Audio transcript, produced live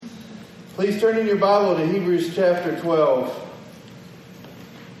Please turn in your Bible to Hebrews chapter 12.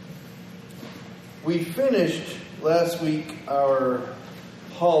 We finished last week our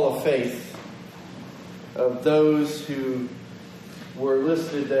Hall of Faith of those who were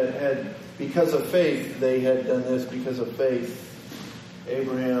listed that had, because of faith, they had done this because of faith.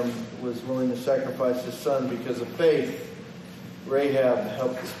 Abraham was willing to sacrifice his son because of faith. Rahab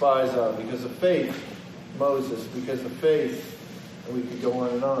helped the spies out because of faith. Moses because of faith. And we could go on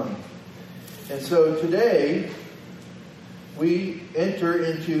and on. And so today, we enter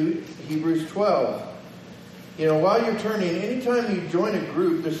into Hebrews 12. You know, while you're turning, anytime you join a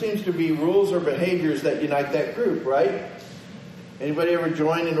group, there seems to be rules or behaviors that unite that group, right? Anybody ever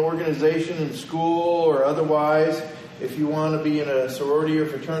join an organization in school or otherwise? If you want to be in a sorority or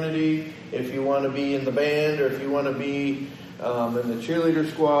fraternity, if you want to be in the band, or if you want to be in the cheerleader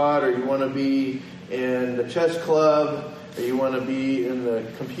squad, or you want to be in the chess club, or you want to be in the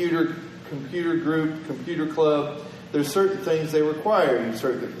computer group, computer club, there's certain things they require. At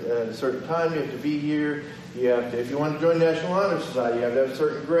a certain time, you have to be here. You have to, if you want to join National Honor Society, you have to have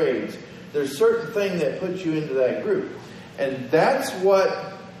certain grades. There's certain thing that puts you into that group. And that's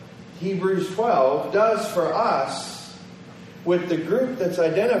what Hebrews 12 does for us with the group that's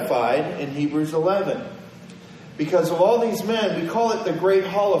identified in Hebrews 11. Because of all these men, we call it the Great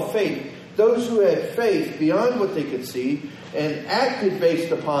Hall of Faith. Those who had faith beyond what they could see and acted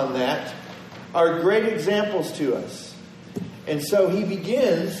based upon that are great examples to us. And so he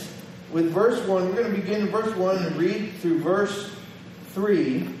begins with verse 1. We're going to begin in verse 1 and read through verse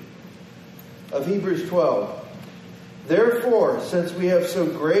 3 of Hebrews 12. Therefore, since we have so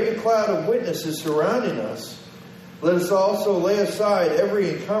great a cloud of witnesses surrounding us, let us also lay aside every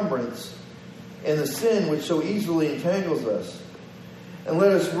encumbrance and the sin which so easily entangles us. And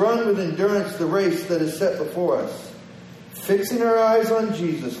let us run with endurance the race that is set before us, fixing our eyes on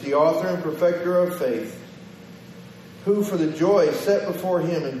Jesus, the author and perfecter of faith, who for the joy set before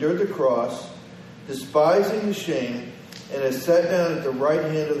him endured the cross, despising the shame, and has sat down at the right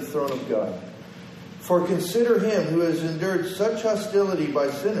hand of the throne of God. For consider him who has endured such hostility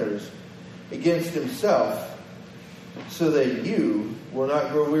by sinners against himself, so that you will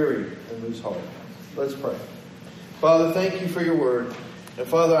not grow weary and lose heart. Let's pray. Father, thank you for your word. And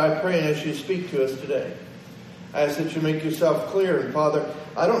Father, I pray and as you speak to us today, I ask that you make yourself clear. And Father,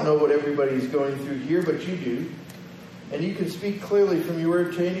 I don't know what everybody's going through here, but you do. And you can speak clearly from your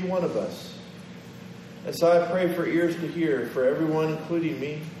word to any one of us. And so I pray for ears to hear for everyone, including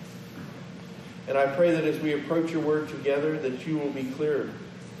me. And I pray that as we approach your word together, that you will be clear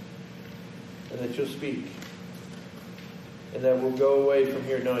and that you'll speak. And that we'll go away from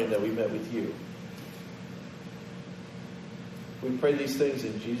here knowing that we met with you. We pray these things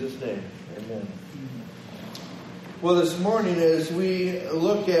in Jesus' name. Amen. Well, this morning as we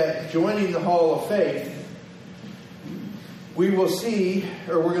look at joining the Hall of Faith, we will see,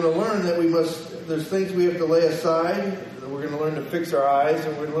 or we're going to learn that there's things we have to lay aside. We're going to learn to fix our eyes,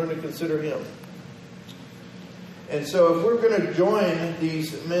 and we're going to learn to consider him. And so if we're going to join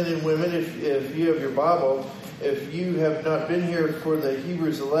these men and women, if you have your Bible, if you have not been here for the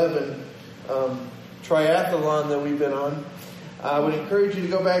Hebrews 11 triathlon that we've been on, I would encourage you to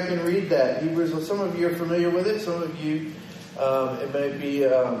go back and read that. Hebrews, some of you are familiar with it. Some of you, it may be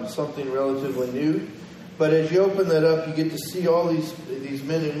something relatively new. But as you open that up, you get to see all these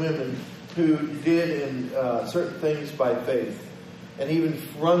men and women who did in certain things by faith. And he even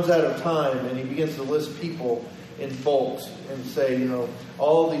runs out of time and he begins to list people in bulk and say, you know,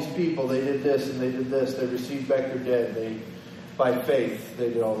 all these people, they did this and they did this. They received back their dead. By faith,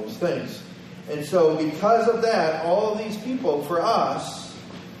 they did all these things. And so because of that, all of these people, for us,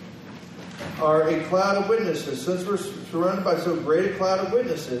 are a cloud of witnesses. Since we're surrounded by so great a cloud of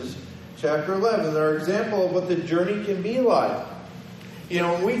witnesses, chapter 11, they're an example of what the journey can be like. You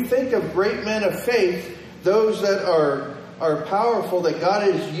know, when we think of great men of faith, those that are powerful, that God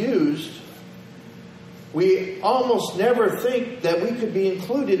has used, we almost never think that we could be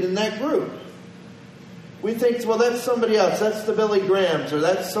included in that group. We think, well, that's somebody else. That's the Billy Grahams, or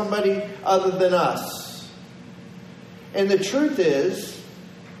that's somebody other than us. And the truth is,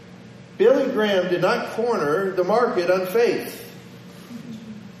 Billy Graham did not corner the market on faith.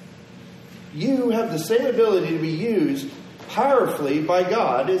 You have the same ability to be used powerfully by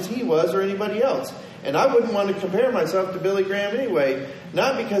God as he was or anybody else. And I wouldn't want to compare myself to Billy Graham anyway.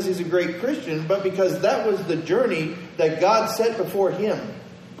 Not because he's a great Christian, but because that was the journey that God set before him.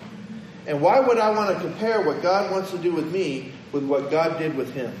 And why would I want to compare what God wants to do with me with what God did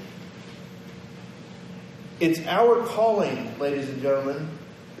with him? It's our calling, ladies and gentlemen,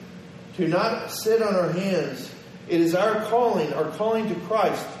 to not sit on our hands. It is our calling to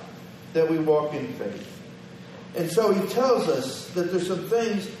Christ, that we walk in faith. And so he tells us that there's some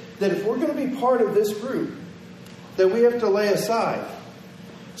things that if we're going to be part of this group, that we have to lay aside.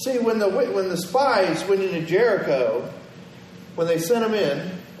 See, when the spies went into Jericho, when they sent them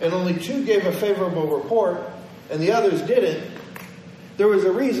in, and only 2 gave a favorable report, and the others didn't, there was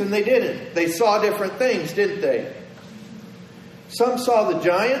a reason they didn't. They saw different things, didn't they? Some saw the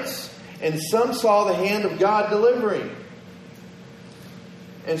giants, and some saw the hand of God delivering.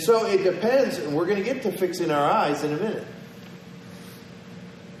 And so it depends, and we're going to get to fixing our eyes in a minute.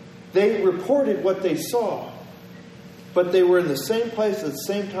 They reported what they saw, but they were in the same place at the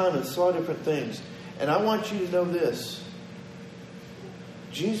same time and saw different things. And I want you to know this.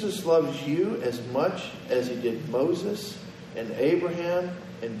 Jesus loves you as much as he did Moses and Abraham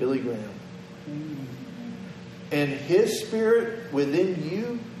and Billy Graham. And his Spirit within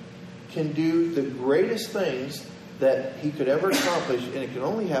you can do the greatest things that he could ever accomplish, and it can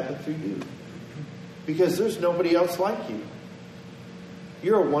only happen through you. Because there's nobody else like you.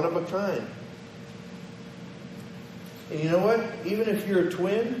 You're a one of a kind. And you know what? Even if you're a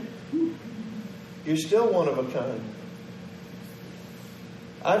twin, you're still one of a kind.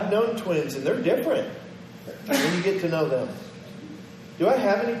 I've known twins, and they're different when you get to know them. Do I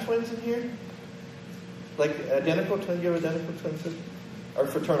have any twins in here? Like identical twins? You have identical twins? Or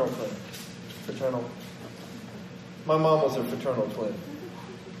fraternal twins? Fraternal. My mom was a fraternal twin.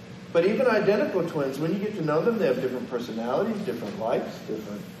 But even identical twins, when you get to know them, they have different personalities, different likes,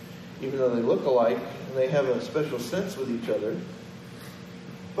 different, even though they look alike, and they have a special sense with each other.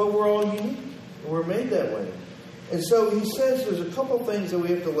 But we're all unique. We're made that way. And so he says there's a couple things that we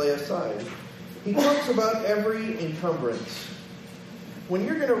have to lay aside. He talks about every encumbrance. When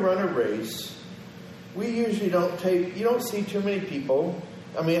you're going to run a race, we usually you don't see too many people.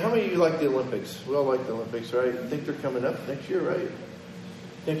 I mean, how many of you like the Olympics? We all like the Olympics, right? I think they're coming up next year, right?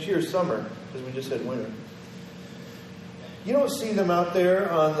 Next year is summer, because we just had winter. You don't see them out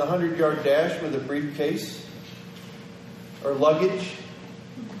there on the 100-yard dash with a briefcase or luggage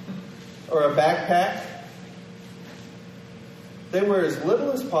or a backpack. They wear as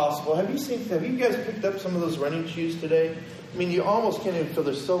little as possible. Have you guys picked up some of those running shoes today? I mean, you almost can't even feel,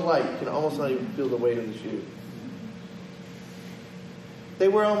 they're so light, you can almost not even feel the weight of the shoe. They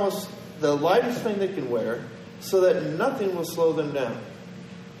wear almost the lightest thing they can wear so that nothing will slow them down.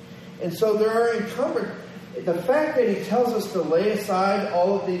 And so there are encumbrances. The fact that he tells us to lay aside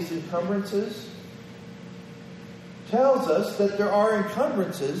all of these encumbrances tells us that there are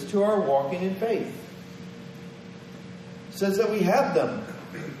encumbrances to our walking in faith. It says that we have them.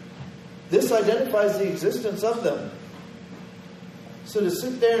 This identifies the existence of them. So to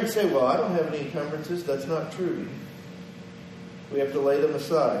sit there and say, well, I don't have any encumbrances, that's not true. We have to lay them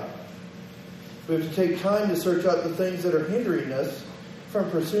aside. We have to take time to search out the things that are hindering us from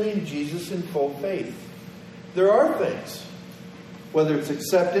pursuing Jesus in full faith. There are things, whether it's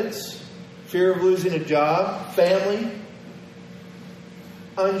acceptance, fear of losing a job, family,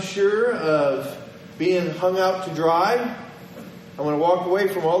 unsure of being hung out to dry. I want to walk away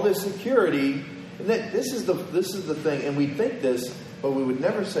from all this security. And this is the thing, and we think this, but we would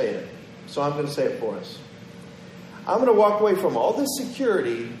never say it. So I'm going to say it for us. I'm going to walk away from all this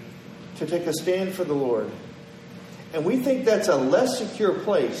security to take a stand for the Lord. And we think that's a less secure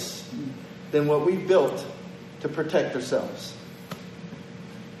place than what we built to protect ourselves.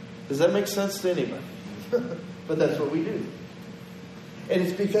 Does that make sense to anybody? But that's what we do. And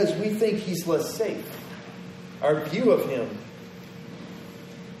it's because we think he's less safe. Our view of him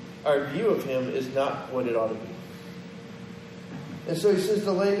is not what it ought to be. And so he says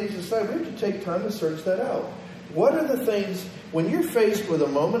to lay these aside. We have to take time to search that out. What are the things, when you're faced with a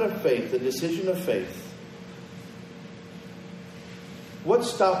moment of faith, a decision of faith,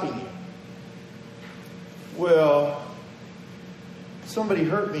 what's stopping you? Well, somebody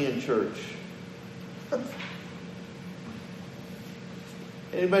hurt me in church.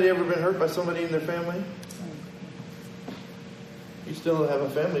 Anybody ever been hurt by somebody in their family? You still have a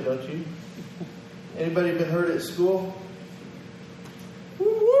family, don't you? Anybody been hurt at school?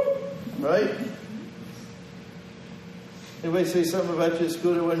 Right? Anybody say something about you at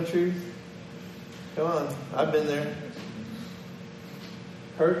school that wasn't true? Come on, I've been there.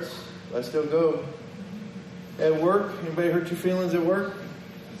 Hurts, I still go. At work, anybody hurt your feelings at work?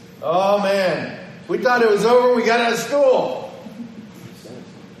 Oh man, we thought it was over, we got out of school.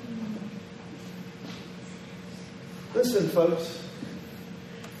 Listen, folks,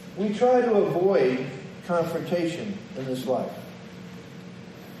 we try to avoid confrontation in this life.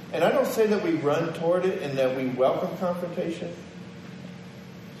 And I don't say that we run toward it and that we welcome confrontation.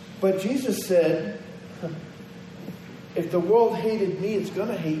 But Jesus said, if the world hated me, it's going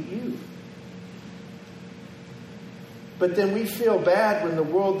to hate you. But then we feel bad when the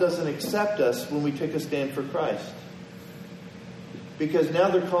world doesn't accept us when we take a stand for Christ. Because now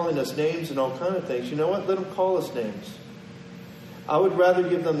they're calling us names and all kinds of things. You know what? Let them call us names. I would rather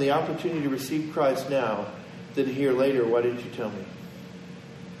give them the opportunity to receive Christ now than to hear later, why didn't you tell me?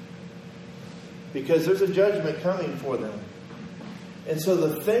 Because there's a judgment coming for them. And so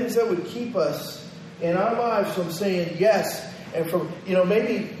the things that would keep us in our lives from saying yes, and from,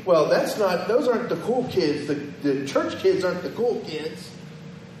 maybe, those aren't the cool kids. The church kids aren't the cool kids.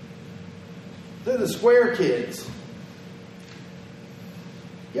 They're the square kids.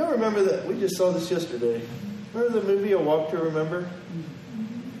 Y'all remember that? We just saw this yesterday. Remember the movie A Walk to Remember?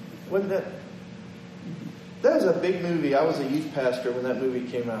 Wasn't that? That was a big movie. I was a youth pastor when that movie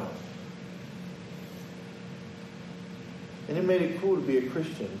came out. And it made it cool to be a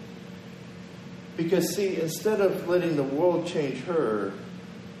Christian. Because, see, instead of letting the world change her,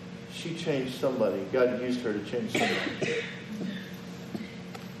 she changed somebody. God used her to change somebody.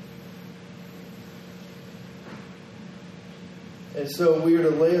 And so we are to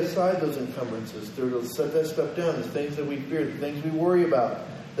lay aside those encumbrances. We're to set that stuff down, the things that we fear, the things we worry about,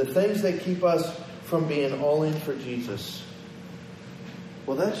 the things that keep us from being all in for Jesus.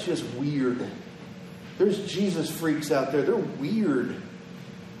 Well, that's just weird. There's Jesus freaks out there. They're weird.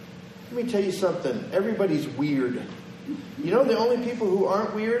 Let me tell you something. Everybody's weird. You know, the only people who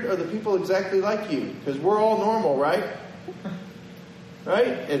aren't weird are the people exactly like you. Because we're all normal, right? Right?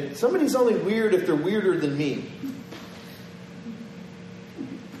 And somebody's only weird if they're weirder than me.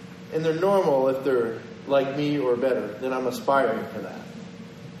 And they're normal if they're like me or better. Then I'm aspiring for that.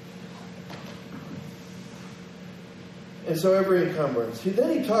 And so every encumbrance.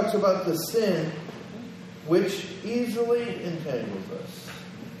 Then he talks about the sin which easily entangles us.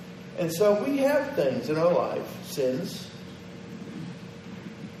 And so we have things in our life, sins,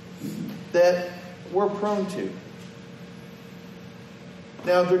 that we're prone to.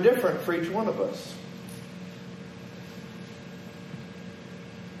 Now, they're different for each one of us.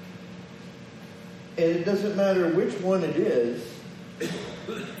 And it doesn't matter which one it is,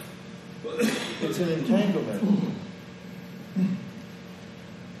 it's an entanglement.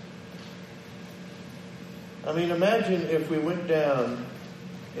 I mean, imagine if we went down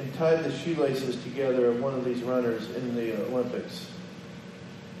and tied the shoelaces together of one of these runners in the Olympics.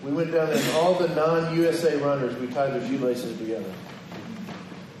 We went down and all the non-USA runners, we tied their shoelaces together.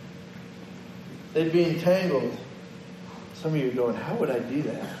 They'd be entangled. Some of you are going, how would I do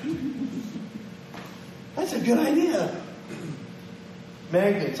that? That's a good idea.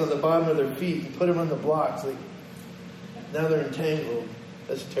 Magnets on the bottom of their feet and put them on the blocks. Now they're entangled.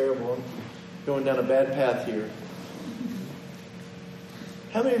 That's terrible. I'm going down a bad path here.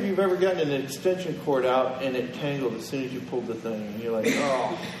 How many of you have ever gotten an extension cord out and it tangled as soon as you pulled the thing? And you're like,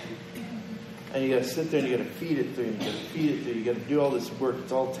 oh. And you got to sit there and you got to feed it through. You got to feed it through. You got to do all this work.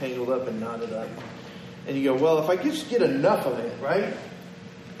 It's all tangled up and knotted up. And you go, well, if I just get enough of it, right?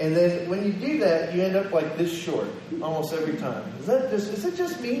 And then when you do that, you end up like this short almost every time. Is it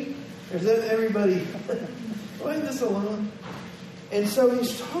just me? Or is that everybody? Am I this alone? And so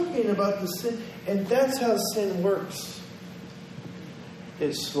he's talking about the sin. And that's how sin works.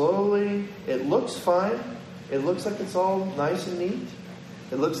 It looks fine. It looks like it's all nice and neat.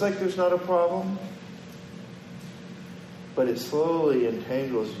 It looks like there's not a problem. But it slowly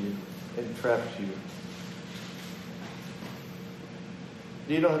entangles you and traps you.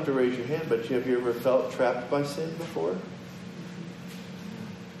 You don't have to raise your hand, but have you ever felt trapped by sin before?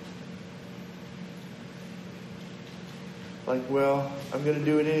 Like, well, I'm going to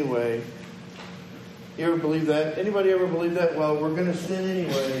do it anyway. You ever believe that? Anybody ever believe that? Well, we're going to sin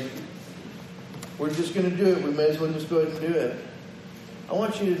anyway. We're just going to do it. We may as well just go ahead and do it. I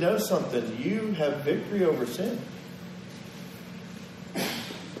want you to know something. You have victory over sin.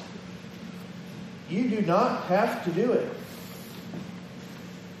 You do not have to do it.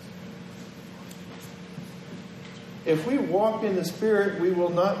 If we walk in the Spirit, we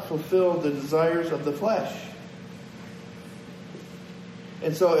will not fulfill the desires of the flesh.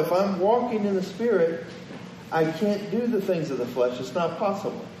 And so if I'm walking in the Spirit, I can't do the things of the flesh. It's not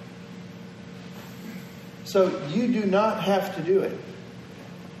possible. So you do not have to do it.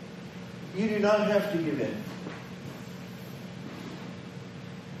 You do not have to give in.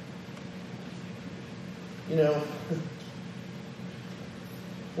 You know,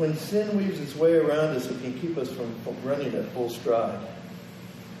 when sin weaves its way around us, it can keep us from running at full stride.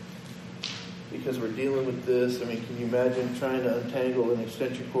 Because we're dealing with this. I mean, can you imagine trying to untangle an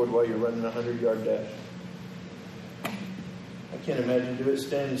extension cord while you're running a 100-yard dash? I can't imagine doing it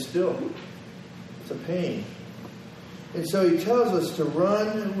standing still. It's a pain. And so he tells us to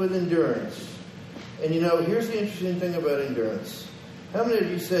run with endurance. And here's the interesting thing about endurance. How many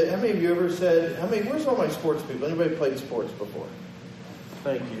of you ever said, where's all my sports people? Anybody played sports before?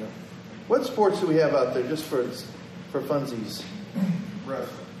 Thank you. What sports do we have out there just for funsies?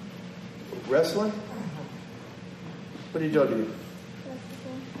 Wrestling. Wrestling? What did y'all do?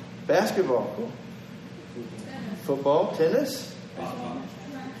 Basketball. Cool. Football? Tennis?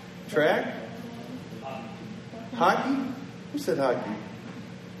 Track? Hockey? Who said hockey?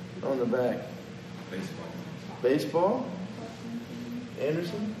 On the back. Baseball?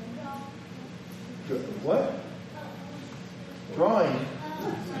 Anderson? What? Drawing?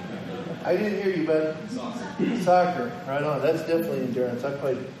 I didn't hear you, bud. Soccer. Right on. That's definitely endurance. I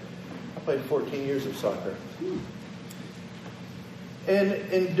played 14 years of soccer. And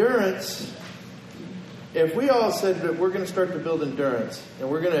endurance, if we all said that we're going to start to build endurance, and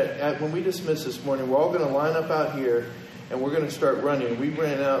we're going to, when we dismiss this morning, we're all going to line up out here, and we're going to start running. We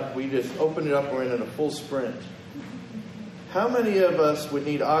just opened it up, and we're in a full sprint. How many of us would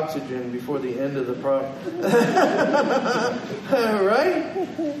need oxygen before the end of the problem? Right?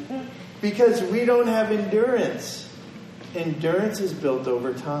 Because we don't have endurance. Endurance is built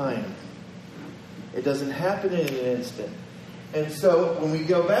over time. It doesn't happen in an instant. And so when we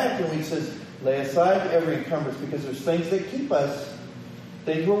go back and we says, lay aside every encumbrance, because there's things that keep us,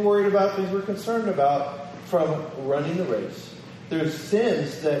 things we're worried about, things we're concerned about, from running the race. There's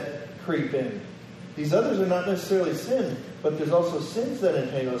sins that creep in. These others are not necessarily sin, but there's also sins that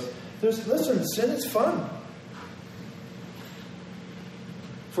entangle us. Listen, sin is fun.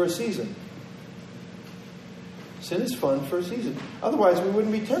 For a season. Sin is fun for a season. Otherwise, we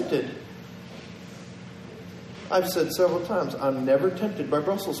wouldn't be tempted. I've said several times, I'm never tempted by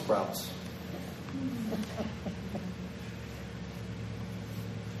Brussels sprouts.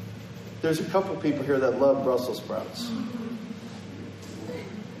 There's a couple people here that love Brussels sprouts.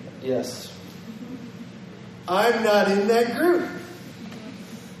 Yes. I'm not in that group.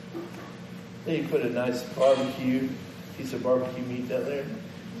 Then you put a nice piece of barbecue meat down there.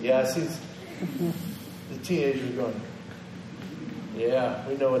 Yeah, see, the teenagers are going, yeah,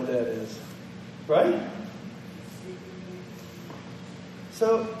 we know what that is. Right?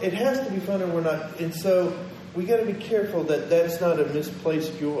 So it has to be fun, and we're not. And so we got to be careful that that's not a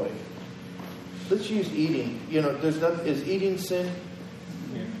misplaced joy. Let's use eating. Is eating sin?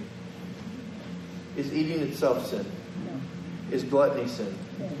 Yeah. Is eating itself sin? No. Is gluttony sin?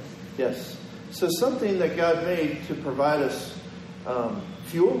 Yes. Yes. So something that God made to provide us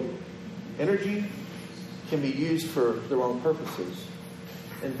fuel, energy, can be used for the wrong purposes.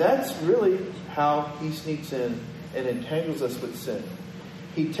 And that's really how he sneaks in and entangles us with sin.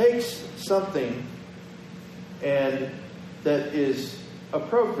 He takes something and that is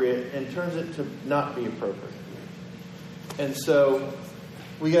appropriate and turns it to not be appropriate. And so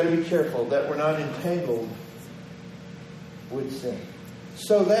we got to be careful that we're not entangled with sin,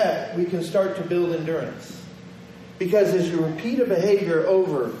 so that we can start to build endurance. Because as you repeat a behavior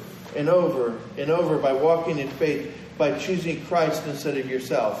over and over and over by walking in faith, by choosing Christ instead of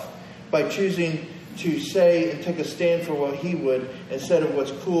yourself, by choosing to say and take a stand for what he would instead of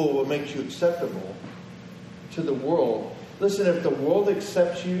what's cool, what makes you acceptable to the world. Listen, if the world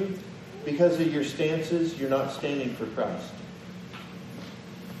accepts you because of your stances, you're not standing for Christ.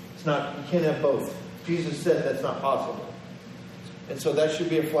 It's not, you can't have both. Jesus said that's not possible. And so that should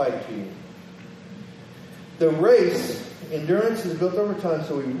be a flag to you. The race, endurance is built over time,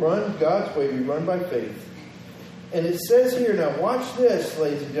 so we run God's way, we run by faith. And it says here, now watch this,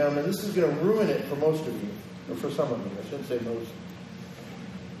 ladies and gentlemen, this is going to ruin it for most of you, or for some of you, I shouldn't say most.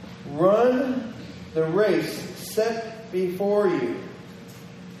 Run the race set before you.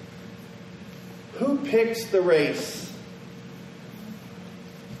 Who picks the race?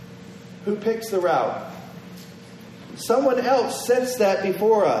 Who picks the route? Someone else sets that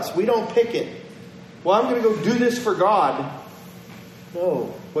before us. We don't pick it. Well, I'm going to go do this for God.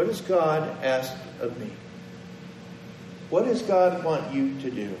 No. What does God ask of me? What does God want you to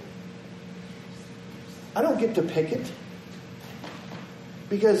do? I don't get to pick it.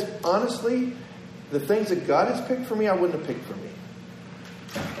 Because honestly, the things that God has picked for me, I wouldn't have picked for me.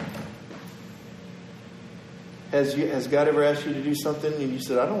 Has God ever asked you to do something and you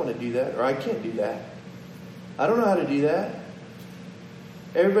said, I don't want to do that, or I can't do that? I don't know how to do that.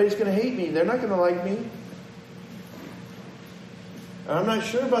 Everybody's going to hate me. They're not going to like me. I'm not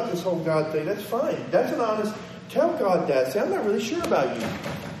sure about this whole God thing. That's fine. That's an honest... Tell God that. Say, I'm not really sure about you.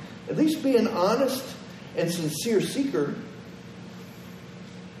 At least be an honest and sincere seeker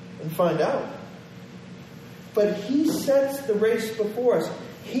and find out. But he sets the race before us.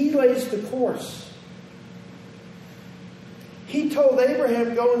 He lays the course. He told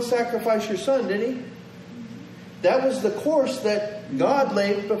Abraham, go and sacrifice your son, didn't he? That was the course that God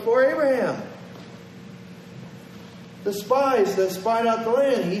laid before Abraham. The spies that spied out the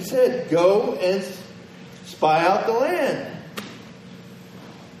land, he said, go and spy out the land.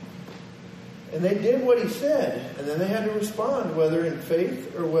 And they did what he said. And then they had to respond, whether in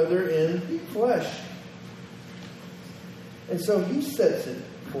faith or whether in flesh. And so he sets it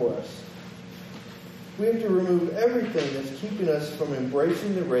for us. We have to remove everything that's keeping us from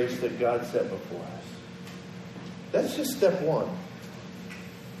embracing the race that God set before us. That's just step one.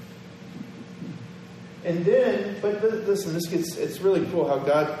 And then, but listen, it's really cool how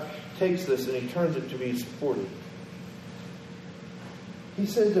God takes this and he turns it to be supported. He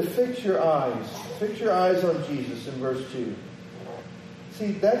said to fix your eyes on Jesus in verse 2.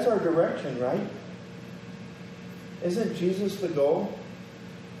 See, that's our direction, right? Isn't Jesus the goal?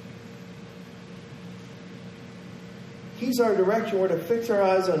 He's our direction. We're to fix our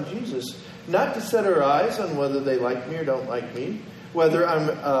eyes on Jesus. Not to set our eyes on whether they like me or don't like me. Whether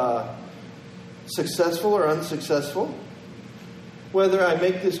I'm successful or unsuccessful. Whether I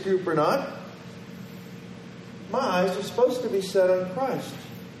make this group or not. My eyes are supposed to be set on Christ.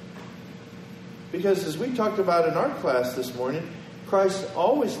 Because as we talked about in our class this morning, Christ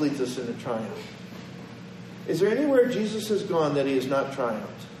always leads us into triumph. Is there anywhere Jesus has gone that he has not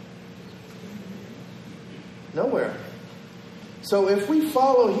triumphed? Nowhere. So if we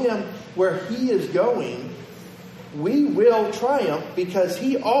follow him where he is going, we will triumph because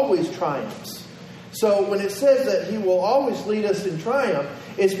he always triumphs. So when it says that he will always lead us in triumph,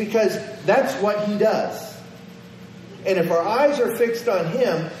 it's because that's what he does. And if our eyes are fixed on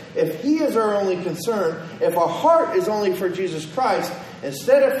him, if he is our only concern, if our heart is only for Jesus Christ,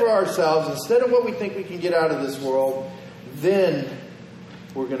 instead of for ourselves, instead of what we think we can get out of this world, then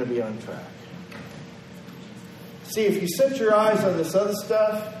we're going to be on track. See, if you set your eyes on this other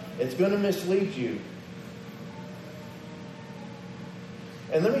stuff, it's going to mislead you.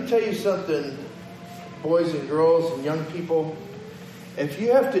 And let me tell you something, boys and girls and young people. If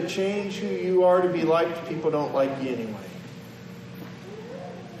you have to change who you are to be liked, people don't like you anyway.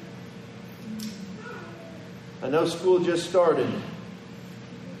 I know school just started.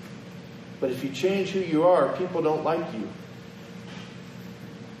 But if you change who you are, people don't like you.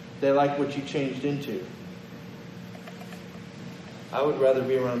 They like what you changed into. I would rather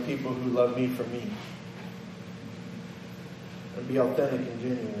be around people who love me for me. And be authentic and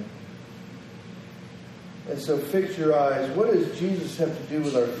genuine. And so fix your eyes. What does Jesus have to do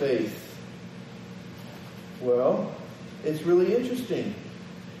with our faith? Well, it's really interesting.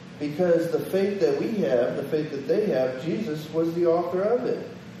 Because the faith that we have, the faith that they have, Jesus was the author of it.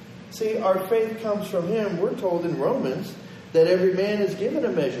 See, our faith comes from him. We're told in Romans that every man is given a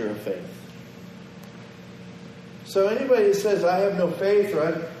measure of faith. So anybody who says, I have no faith,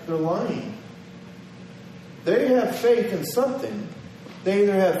 they're lying. They have faith in something. They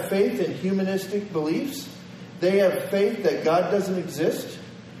either have faith in humanistic beliefs. They have faith that God doesn't exist.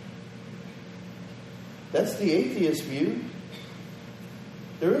 That's the atheist view.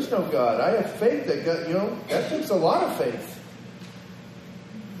 There is no God. I have faith that God, that takes a lot of faith.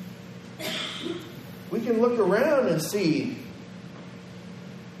 We can look around and see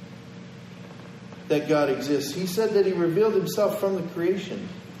that God exists. He said that he revealed himself from the creation.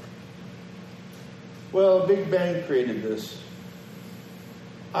 Well, Big Bang created this.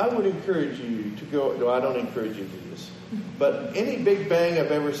 I would encourage you to go... No, I don't encourage you to do this. But any Big Bang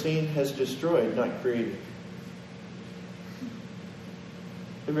I've ever seen has destroyed, not created.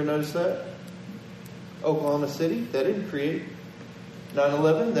 Ever notice that? Oklahoma City, that didn't create.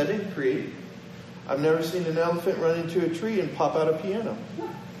 9/11, that didn't create. I've never seen an elephant run into a tree and pop out a piano.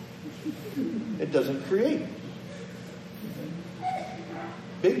 It doesn't create.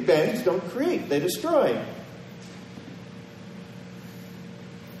 Big Bangs don't create, they destroy.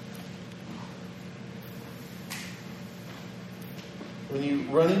 When you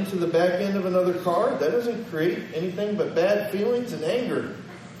run into the back end of another car, that doesn't create anything but bad feelings and anger.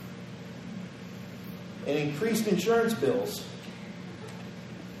 And increased insurance bills.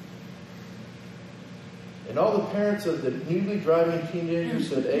 And all the parents of the newly driving teenagers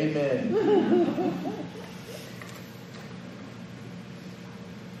said, amen.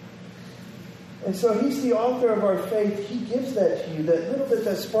 And so he's the author of our faith. He gives that to you, that little bit,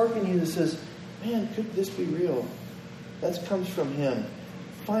 that spark in you that says, man, could this be real? That comes from him.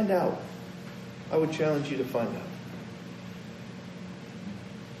 Find out. I would challenge you to find out.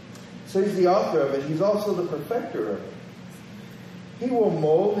 So he's the author of it. He's also the perfecter of it. He will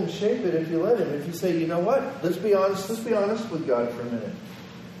mold and shape it if you let him. If you say, you know what? Let's be honest with God for a minute.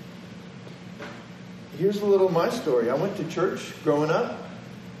 here's a little of my story. I went to church growing up,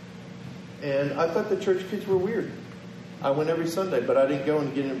 and I thought the church kids were weird. I went every Sunday, but I didn't go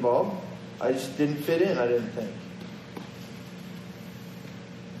and get involved. I just didn't fit in, I didn't think.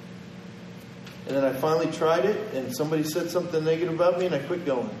 And then I finally tried it, and somebody said something negative about me, and I quit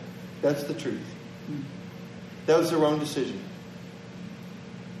going. That's the truth. That was the wrong decision.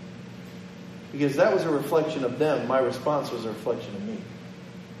 Because that was a reflection of them. My response was a reflection of me.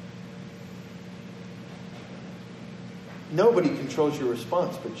 Nobody controls your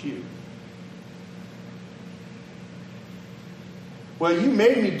response but you. Well, you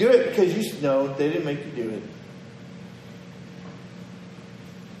made me do it because you... No, they didn't make you do it.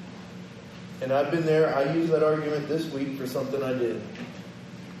 And I've been there. I used that argument this week for something I did.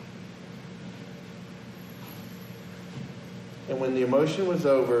 And when the emotion was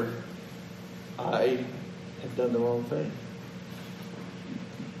over, I had done the wrong thing.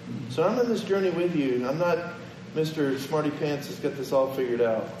 So I'm on this journey with you. I'm not Mr. Smarty Pants has got this all figured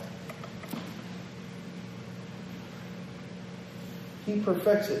out. He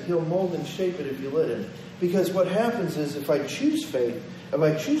perfects it. He'll mold and shape it if you let him. Because what happens is if I choose faith, if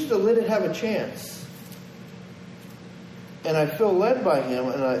I choose to let it have a chance, and I feel led by him,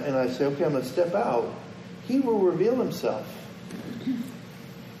 and I say, okay, I'm going to step out, he will reveal himself.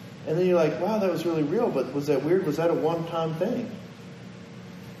 And then you're like, wow, that was really real, but was that weird? Was that a one-time thing?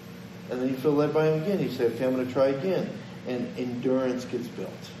 And then you feel led by him again. You say, okay, I'm going to try again. And endurance gets built.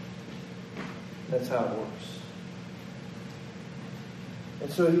 That's how it works.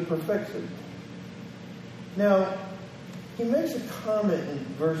 And so he perfects it. Now, he makes a comment in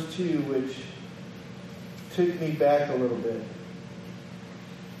verse 2 which took me back a little bit.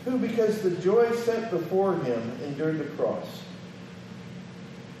 Who, because the joy set before him, endured the cross.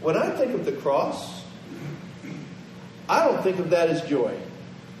 When I think of the cross, I don't think of that as joy.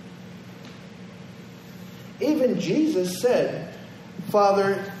 Even Jesus said,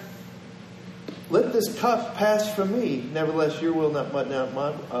 Father, let this cup pass from me. Nevertheless, your will, not mine,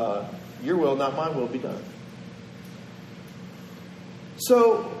 will be done.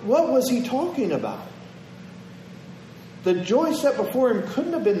 So, what was he talking about? The joy set before him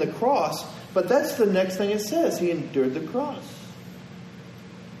couldn't have been the cross, but that's the next thing it says. He endured the cross.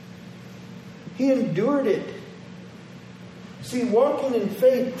 He endured it. See, walking in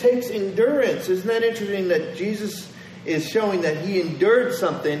faith takes endurance. Isn't that interesting that Jesus is showing that he endured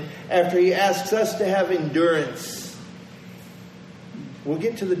something after he asks us to have endurance? We'll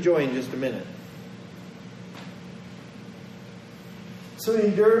get to the joy in just a minute. So he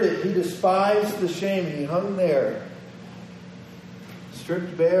endured it. He despised the shame. He hung there,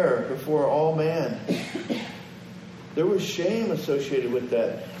 stripped bare before all man. There was shame associated with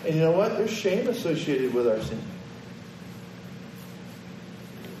that. And you know what? There's shame associated with our sin.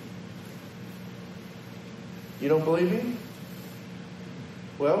 You don't believe me?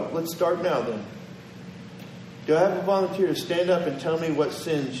 Well, let's start now then. Do I have a volunteer to stand up and tell me what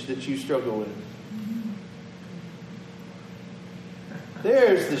sins that you struggle with?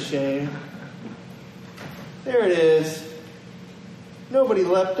 There's the shame. There it is. Nobody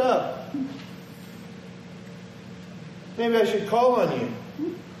leapt up. Maybe I should call on you.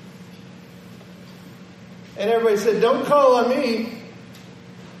 And everybody said, don't call on me.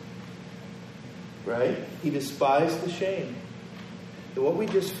 Right? He despised the shame. And what we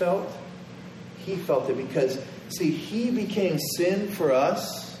just felt, he felt it because, see, he became sin for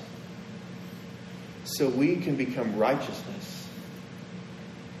us so we can become righteousness.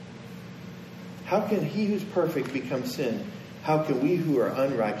 How can he who's perfect become sin? How can we who are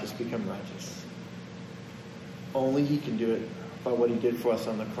unrighteous become righteous? Only he can do it by what he did for us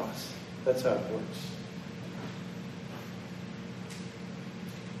on the cross. That's how it works.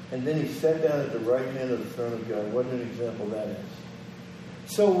 And then he sat down at the right hand of the throne of God. What an example that is.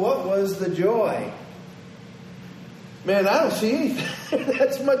 So what was the joy? Man, I don't see anything.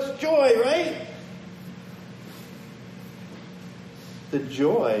 That's much joy, right? The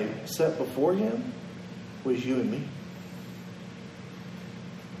joy set before him was you and me.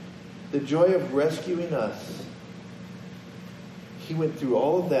 The joy of rescuing us. He went through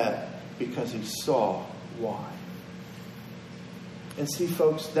all of that because he saw why. And see,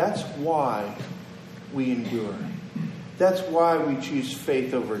 folks, that's why we endure. That's why we choose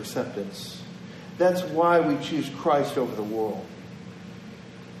faith over acceptance. That's why we choose Christ over the world.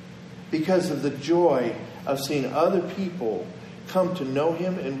 Because of the joy of seeing other people come to know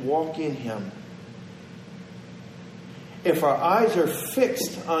him and walk in him. If our eyes are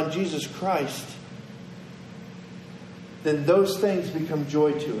fixed on Jesus Christ, then those things become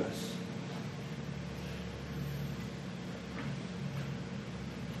joy to us.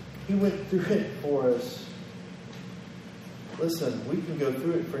 He went through it for us. Listen, we can go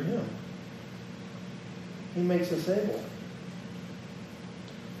through it for Him. He makes us able.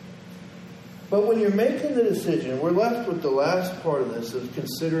 But when you're making the decision, we're left with the last part of this, of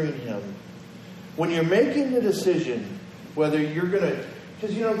considering Him. When you're making the decision, whether you're going to...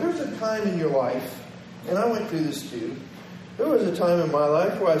 Because, there's a time in your life, and I went through this too. There was a time in my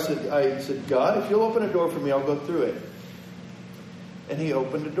life where I said, God, if you'll open a door for me, I'll go through it. And He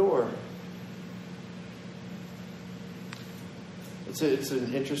opened a door. It's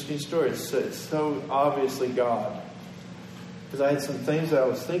an interesting story. It's so obviously God. Because I had some things that I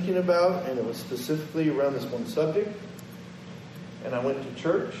was thinking about, and it was specifically around this one subject. And I went to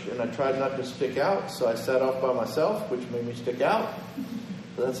church, and I tried not to stick out, so I sat off by myself, which made me stick out.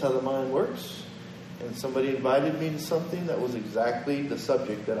 So that's how the mind works. And somebody invited me to something that was exactly the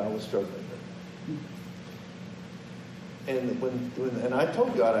subject that I was struggling with. And I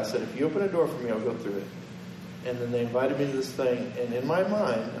told God, I said, if you open a door for me, I'll go through it. And then they invited me to this thing, and in my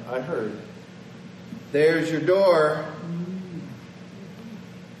mind, I heard, there's your door.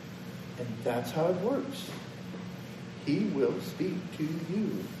 And that's how it works. He will speak to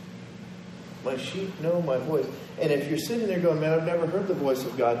you. My sheep know my voice. And if you're sitting there going, man, I've never heard the voice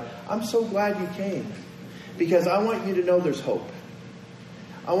of God, I'm so glad you came. Because I want you to know there's hope.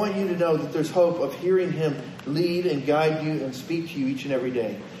 I want you to know that there's hope of hearing Him lead and guide you and speak to you each and every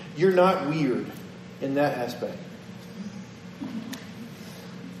day. You're not weird in that aspect.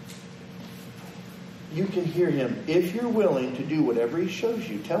 You can hear Him. If you're willing to do whatever He shows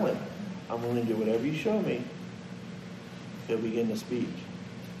you, tell Him, I'm willing to do whatever you show me. He'll begin to speak.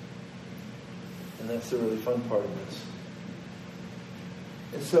 And that's the really fun part of this.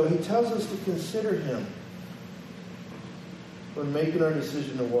 And so He tells us to consider Him when making our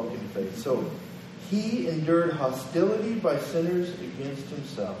decision to walk in faith. So He endured hostility by sinners against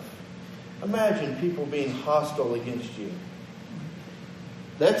Himself. Imagine people being hostile against you.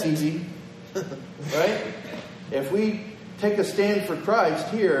 That's easy. Right? If we take a stand for Christ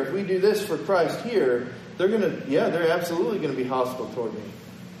here, if we do this for Christ here, they're absolutely going to be hostile toward me.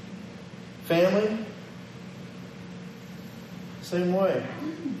 Family, same way.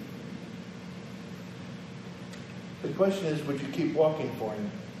 The question is, would you keep walking for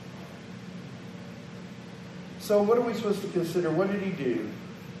Him? So what are we supposed to consider? What did He do?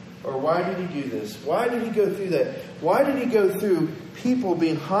 Or why did He do this? Why did He go through that? Why did He go through people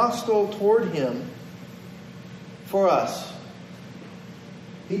being hostile toward Him for us?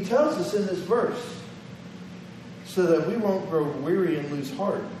 He tells us in this verse so that we won't grow weary and lose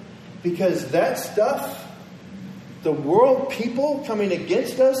heart. Because that stuff, the world, people coming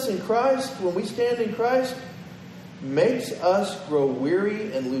against us in Christ, when we stand in Christ, makes us grow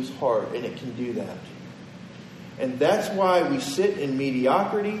weary and lose heart. And it can do that. And that's why we sit in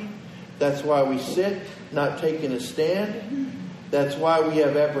mediocrity. That's why we sit not taking a stand. That's why we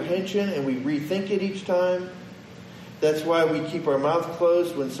have apprehension and we rethink it each time. That's why we keep our mouth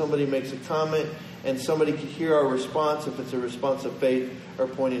closed when somebody makes a comment and somebody can hear our response if it's a response of faith or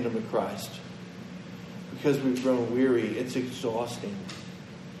pointing them to Christ. Because we've grown weary. It's exhausting.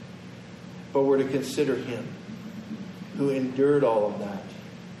 But we're to consider Him who endured all of that,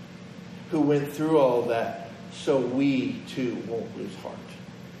 who went through all of that, so we too won't lose heart.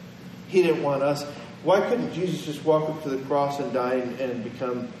 He didn't want us. Why couldn't Jesus just walk up to the cross and die and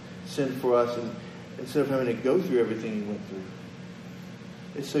become sin for us, and instead of having to go through everything He went through?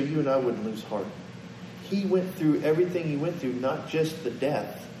 It's so you and I wouldn't lose heart. He went through everything He went through, not just the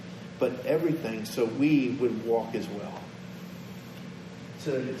death, but everything, so we would walk as well.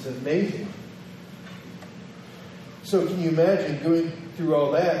 So it's amazing. So can you imagine going through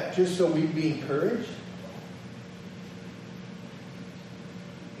all that just so we'd be encouraged?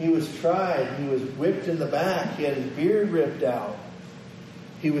 He was tried. He was whipped in the back. He had his beard ripped out.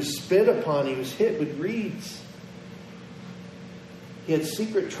 He was spit upon. He was hit with reeds. He had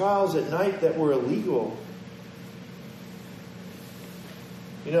secret trials at night that were illegal.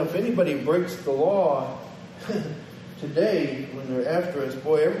 If anybody breaks the law today, when they're after us,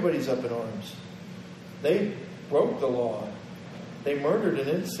 boy, everybody's up in arms. They broke the law. They murdered an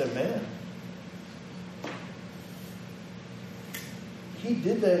innocent man. He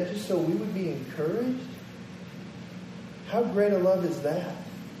did that just so we would be encouraged. How great a love is that?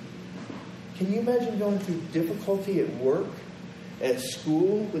 Can you imagine going through difficulty at work, at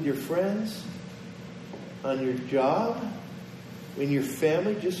school, with your friends, on your job, in your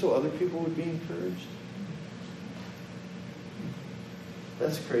family, just so other people would be encouraged?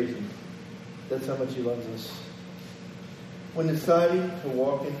 That's crazy. That's how much He loves us. When deciding to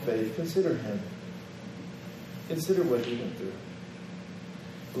walk in faith, consider Him. Consider what He went through.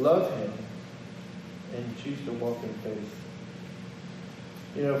 love Him, and choose to walk in faith.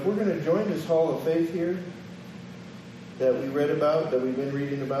 You know, if we're going to join this hall of faith here that we read about, that we've been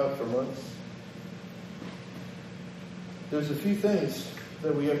reading about for months, there's a few things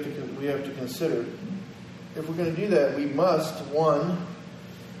that we have to consider. If we're going to do that, we must, one,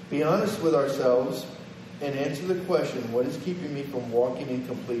 be honest with ourselves and answer the question, what is keeping me from walking in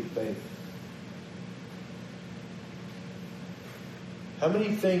complete faith? How many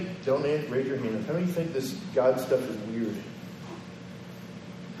think, don't raise your hand, how many think this God stuff is weird?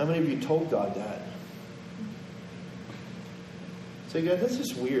 How many of you told God that? Say, God, this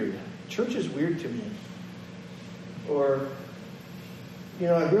is weird. Church is weird to me. Or, you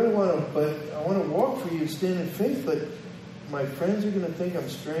know, I really want to walk for you, stand in faith, but my friends are going to think I'm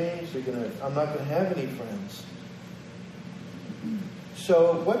strange. I'm not going to have any friends.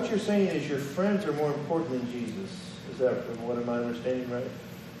 So what you're saying is your friends are more important than Jesus. Is that what am I understanding right?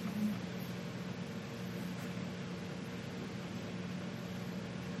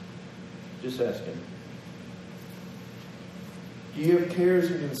 Just asking. Do you have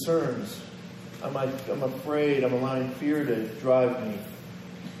cares and concerns? I'm afraid, I'm allowing fear to drive me.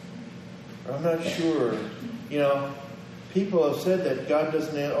 Or I'm not sure. You know, people have said that God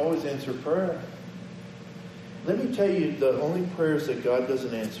doesn't always answer prayer. Let me tell you the only prayers that God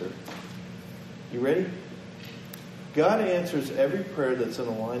doesn't answer. You ready? God answers every prayer that's in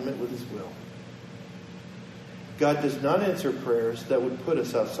alignment with His will. God does not answer prayers that would put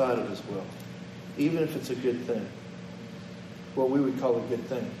us outside of His will, even if it's a good thing. What we would call a good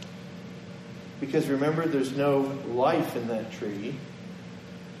thing. Because remember, there's no life in that tree.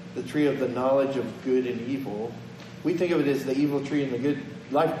 The tree of the knowledge of good and evil. We think of it as the evil tree and the good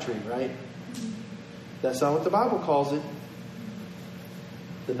life tree, right? That's not what the Bible calls it.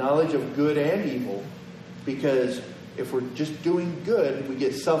 The knowledge of good and evil. Because if we're just doing good, we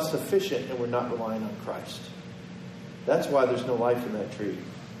get self-sufficient and we're not relying on Christ. That's why there's no life in that tree.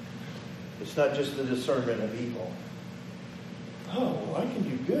 It's not just the discernment of evil. Oh, I can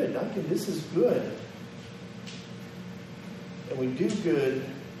do good. This is good. And we do good,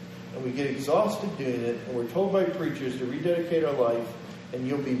 and we get exhausted doing it, and we're told by preachers to rededicate our life, and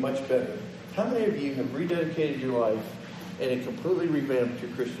you'll be much better. How many of you have rededicated your life, and it completely revamped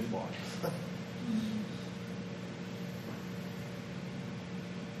your Christian walk?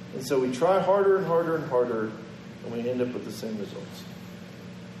 And so we try harder and harder and harder, and we end up with the same results.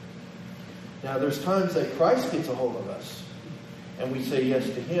 Now, there's times that Christ gets a hold of us, and we say yes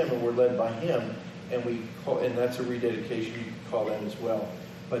to Him, and we're led by Him, and that's a rededication. You can call that as well.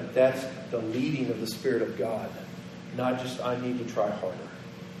 But that's the leading of the Spirit of God, not just I need to try harder.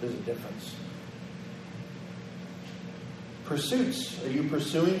 There's a difference. Pursuits. Are you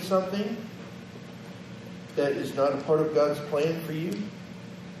pursuing something that is not a part of God's plan for you?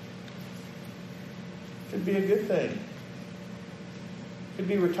 Could be a good thing. Could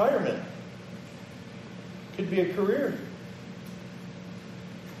be retirement. Could be a career.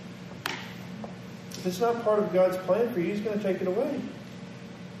 If it's not part of God's plan for you, He's going to take it away.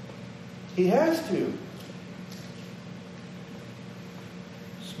 He has to.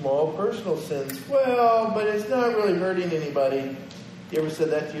 Small personal sins. Well, but it's not really hurting anybody. You ever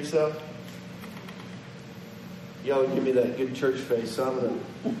said that to yourself? Y'all give me that good church face. So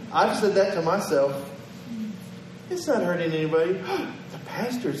I've said that to myself. It's not hurting anybody. The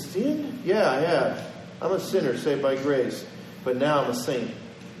pastor sinned? Yeah, I have. I'm a sinner saved by grace. But now I'm a saint.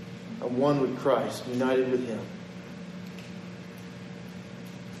 I'm one with Christ, united with Him.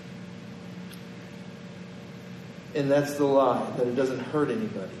 And that's the lie, that it doesn't hurt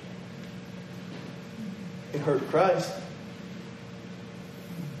anybody. It hurt Christ.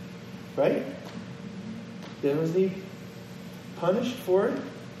 Right? Then was He punished for it?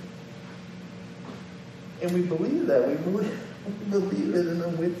 And we believe that. We believe it, and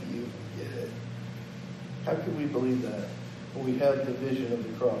I'm with you. Yeah. How could we believe that when we have the vision of the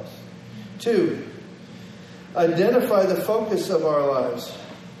cross? 2, identify the focus of our lives.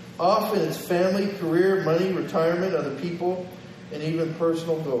 Often it's family, career, money, retirement, other people, and even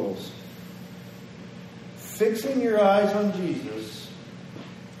personal goals. Fixing your eyes on Jesus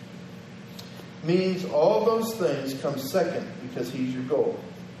means all those things come second because He's your goal.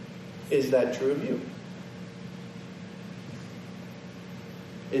 Is that true of you?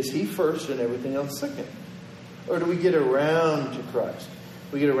 Is He first and everything else second? Or do we get around to Christ?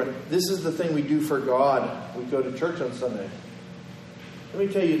 This is the thing we do for God. We go to church on Sunday. Let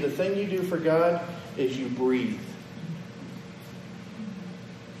me tell you, the thing you do for God is you breathe.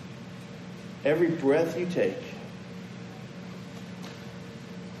 Every breath you take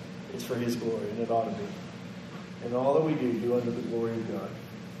is for His glory, and it ought to be. And all that we do unto the glory of God.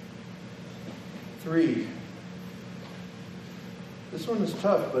 3. This one is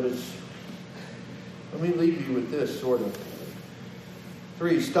tough, but let me leave you with this, sort of.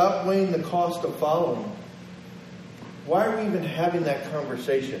 3, stop weighing the cost of following. Why are we even having that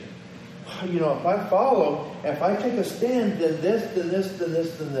conversation? If I follow, if I take a stand, then this, then this, then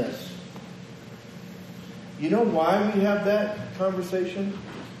this, then this. You know why we have that conversation?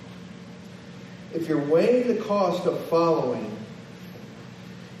 If you're weighing the cost of following,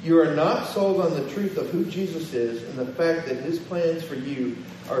 you are not sold on the truth of who Jesus is and the fact that His plans for you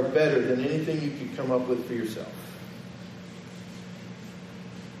are better than anything you could come up with for yourself.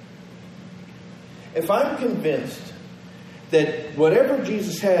 If I'm convinced that whatever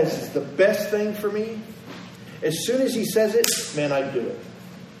Jesus has is the best thing for me, as soon as He says it, man, I'd do it.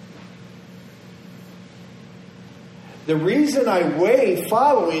 The reason I weigh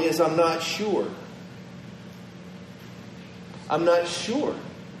following is I'm not sure. I'm not sure.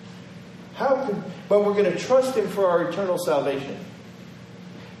 But we're going to trust Him for our eternal salvation.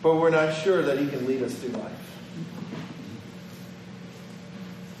 But we're not sure that He can lead us through life.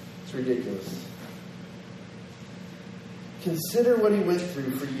 It's ridiculous. Consider what He went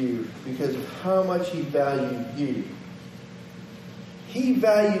through for you because of how much He valued you. He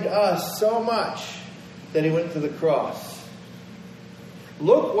valued us so much that He went to the cross.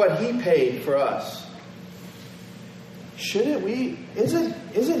 Look what He paid for us. Shouldn't we?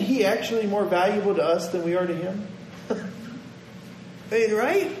 Isn't He actually more valuable to us than we are to Him?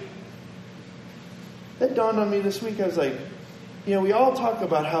 Right? That dawned on me this week. I was like, we all talk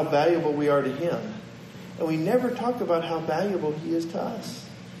about how valuable we are to Him. And we never talk about how valuable He is to us.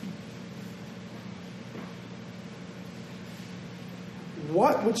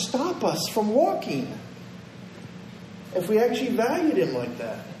 What would stop us from walking if we actually valued Him like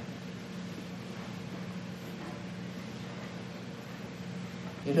that?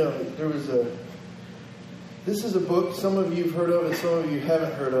 This is a book some of you have heard of and some of you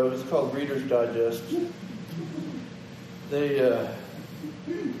haven't heard of. It's called Reader's Digest.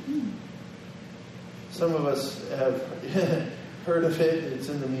 Some of us have heard of it. It's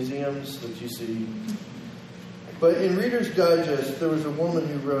in the museums that you see. But in Reader's Digest, there was a woman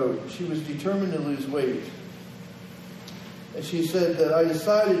who wrote, she was determined to lose weight. And she said that I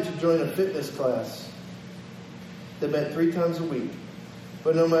decided to join a fitness class that met 3 times a week.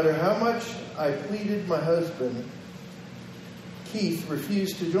 But no matter how much I pleaded, my husband, Keith,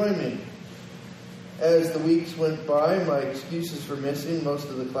 refused to join me. As the weeks went by, my excuses for missing most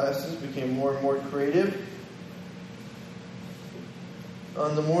of the classes became more and more creative.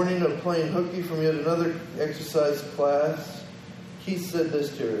 On the morning of playing hooky from yet another exercise class, Keith said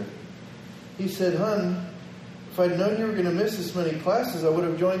this to her. He said, "Hun, if I'd known you were going to miss this many classes, I would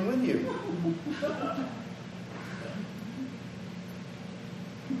have joined with you."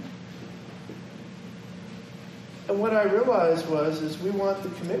 And what I realized is we want the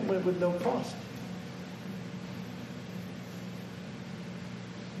commitment with no cost.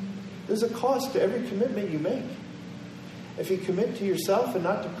 There's a cost to every commitment you make. If you commit to yourself and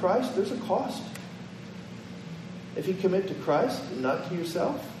not to Christ, there's a cost. If you commit to Christ and not to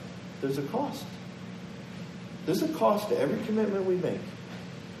yourself, there's a cost. There's a cost to every commitment we make.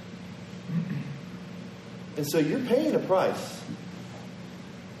 And so you're paying a price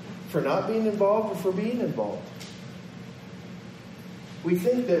for not being involved or for being involved. We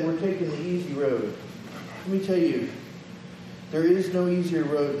think that we're taking the easy road. Let me tell you, there is no easier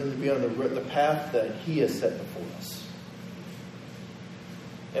road than to be on the path that He has set before us.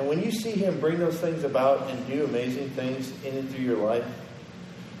 And when you see Him bring those things about and do amazing things in and through your life,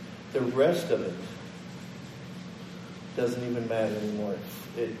 the rest of it doesn't even matter anymore.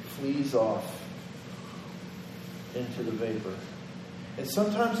 It flees off into the vapor. And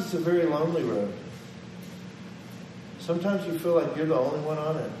sometimes it's a very lonely road. Sometimes you feel like you're the only one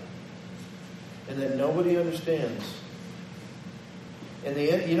on it. And that nobody understands. And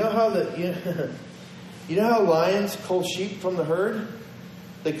you know how lions cull sheep from the herd?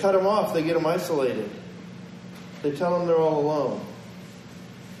 They cut them off. They get them isolated. They tell them they're all alone.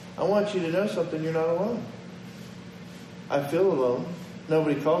 I want you to know something. You're not alone. I feel alone.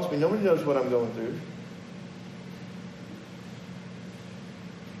 Nobody calls me. Nobody knows what I'm going through.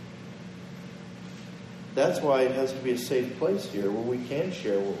 That's why it has to be a safe place here where we can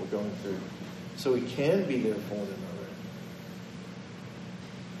share what we're going through. So we can be there for one another.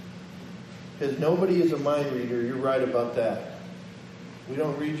 Because nobody is a mind reader. You're right about that. We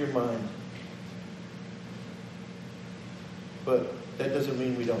don't read your mind. But that doesn't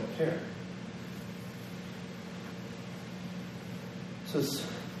mean we don't care. It says,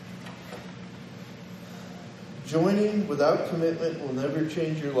 joining without commitment will never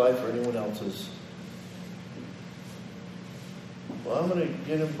change your life or anyone else's. well, I'm going to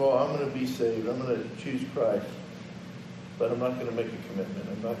get involved. I'm going to be saved. I'm going to choose Christ. But I'm not going to make a commitment.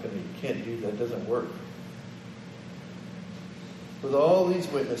 You can't do that. It doesn't work. With all these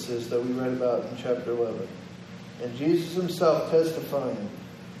witnesses that we read about in chapter 11, and Jesus himself testifying,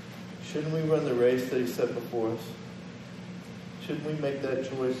 shouldn't we run the race that he set before us? Shouldn't we make that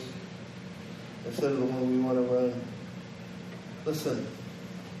choice instead of the one we want to run? Listen,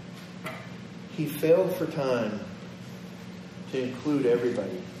 he failed for time to include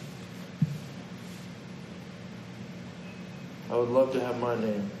everybody. I would love to have my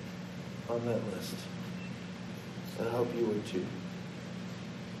name on that list. And I hope you would too.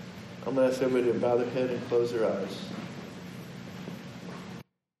 I'm going to ask everybody to bow their head and close their eyes.